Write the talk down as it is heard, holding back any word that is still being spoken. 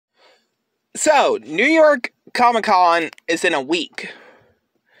So, New York Comic Con is in a week.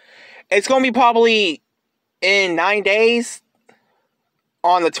 It's going to be probably in 9 days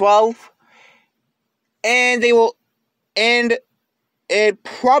on the 12th. And they will end it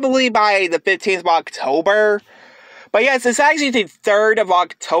probably by the 15th of October. But yes, it's actually the 3rd of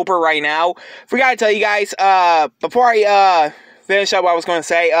October right now. Forgot to tell you guys, before I finish up what I was going to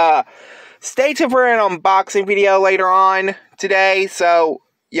say, stay tuned for an unboxing video later on today, so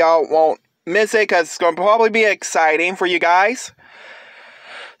y'all won't miss it, because it's going to probably be exciting for you guys.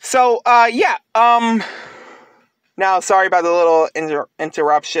 So, yeah, now, sorry about the little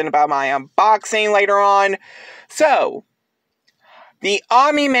interruption about my unboxing later on. So, the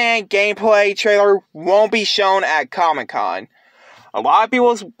Omni-man gameplay trailer won't be shown at Comic-Con. A lot of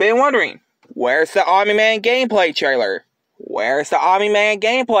people have been wondering, where's the Omni-man gameplay trailer? Where's the Omni-man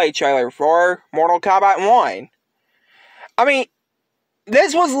gameplay trailer for Mortal Kombat 1? I mean,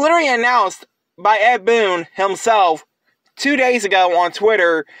 this was literally announced by Ed Boon himself 2 days ago on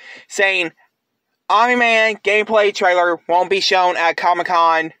Twitter, saying Omni-man gameplay trailer won't be shown at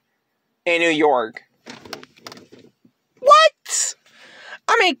Comic-Con in New York. What?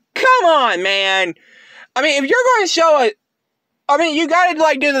 I mean, come on, man. I mean, if you're going to show it, I mean, you gotta,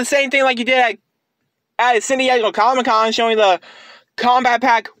 like, do the same thing like you did at San Diego Comic-Con, showing the Kombat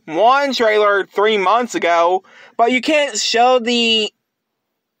Pack 1 trailer 3 months ago, but you can't show the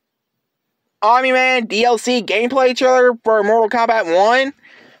Omni-man DLC gameplay trailer for Mortal Kombat 1?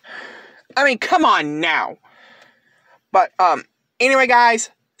 I mean, come on now. But, anyway,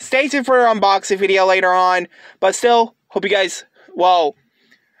 guys, stay tuned for an unboxing video later on, but still, hope you guys, well,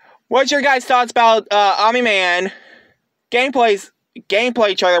 what's your guys' thoughts about Omni-man gameplay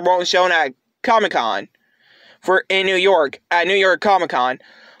trailer won't be shown at Comic-Con in New York, at New York Comic-Con?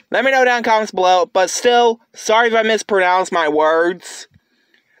 Let me know down in the comments below, but still, sorry if I mispronounced my words,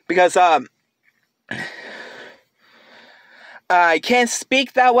 because, I can't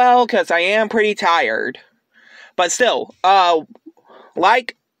speak that well, because I am pretty tired. But still,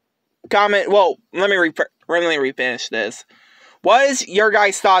 like, comment, well, let me refinish this. What is your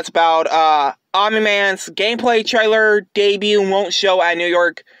guys' thoughts about Omni-man's gameplay trailer debut won't show at New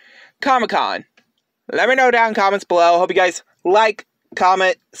York Comic-Con? Let me know down in the comments below. Hope you guys like,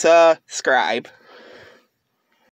 comment, subscribe.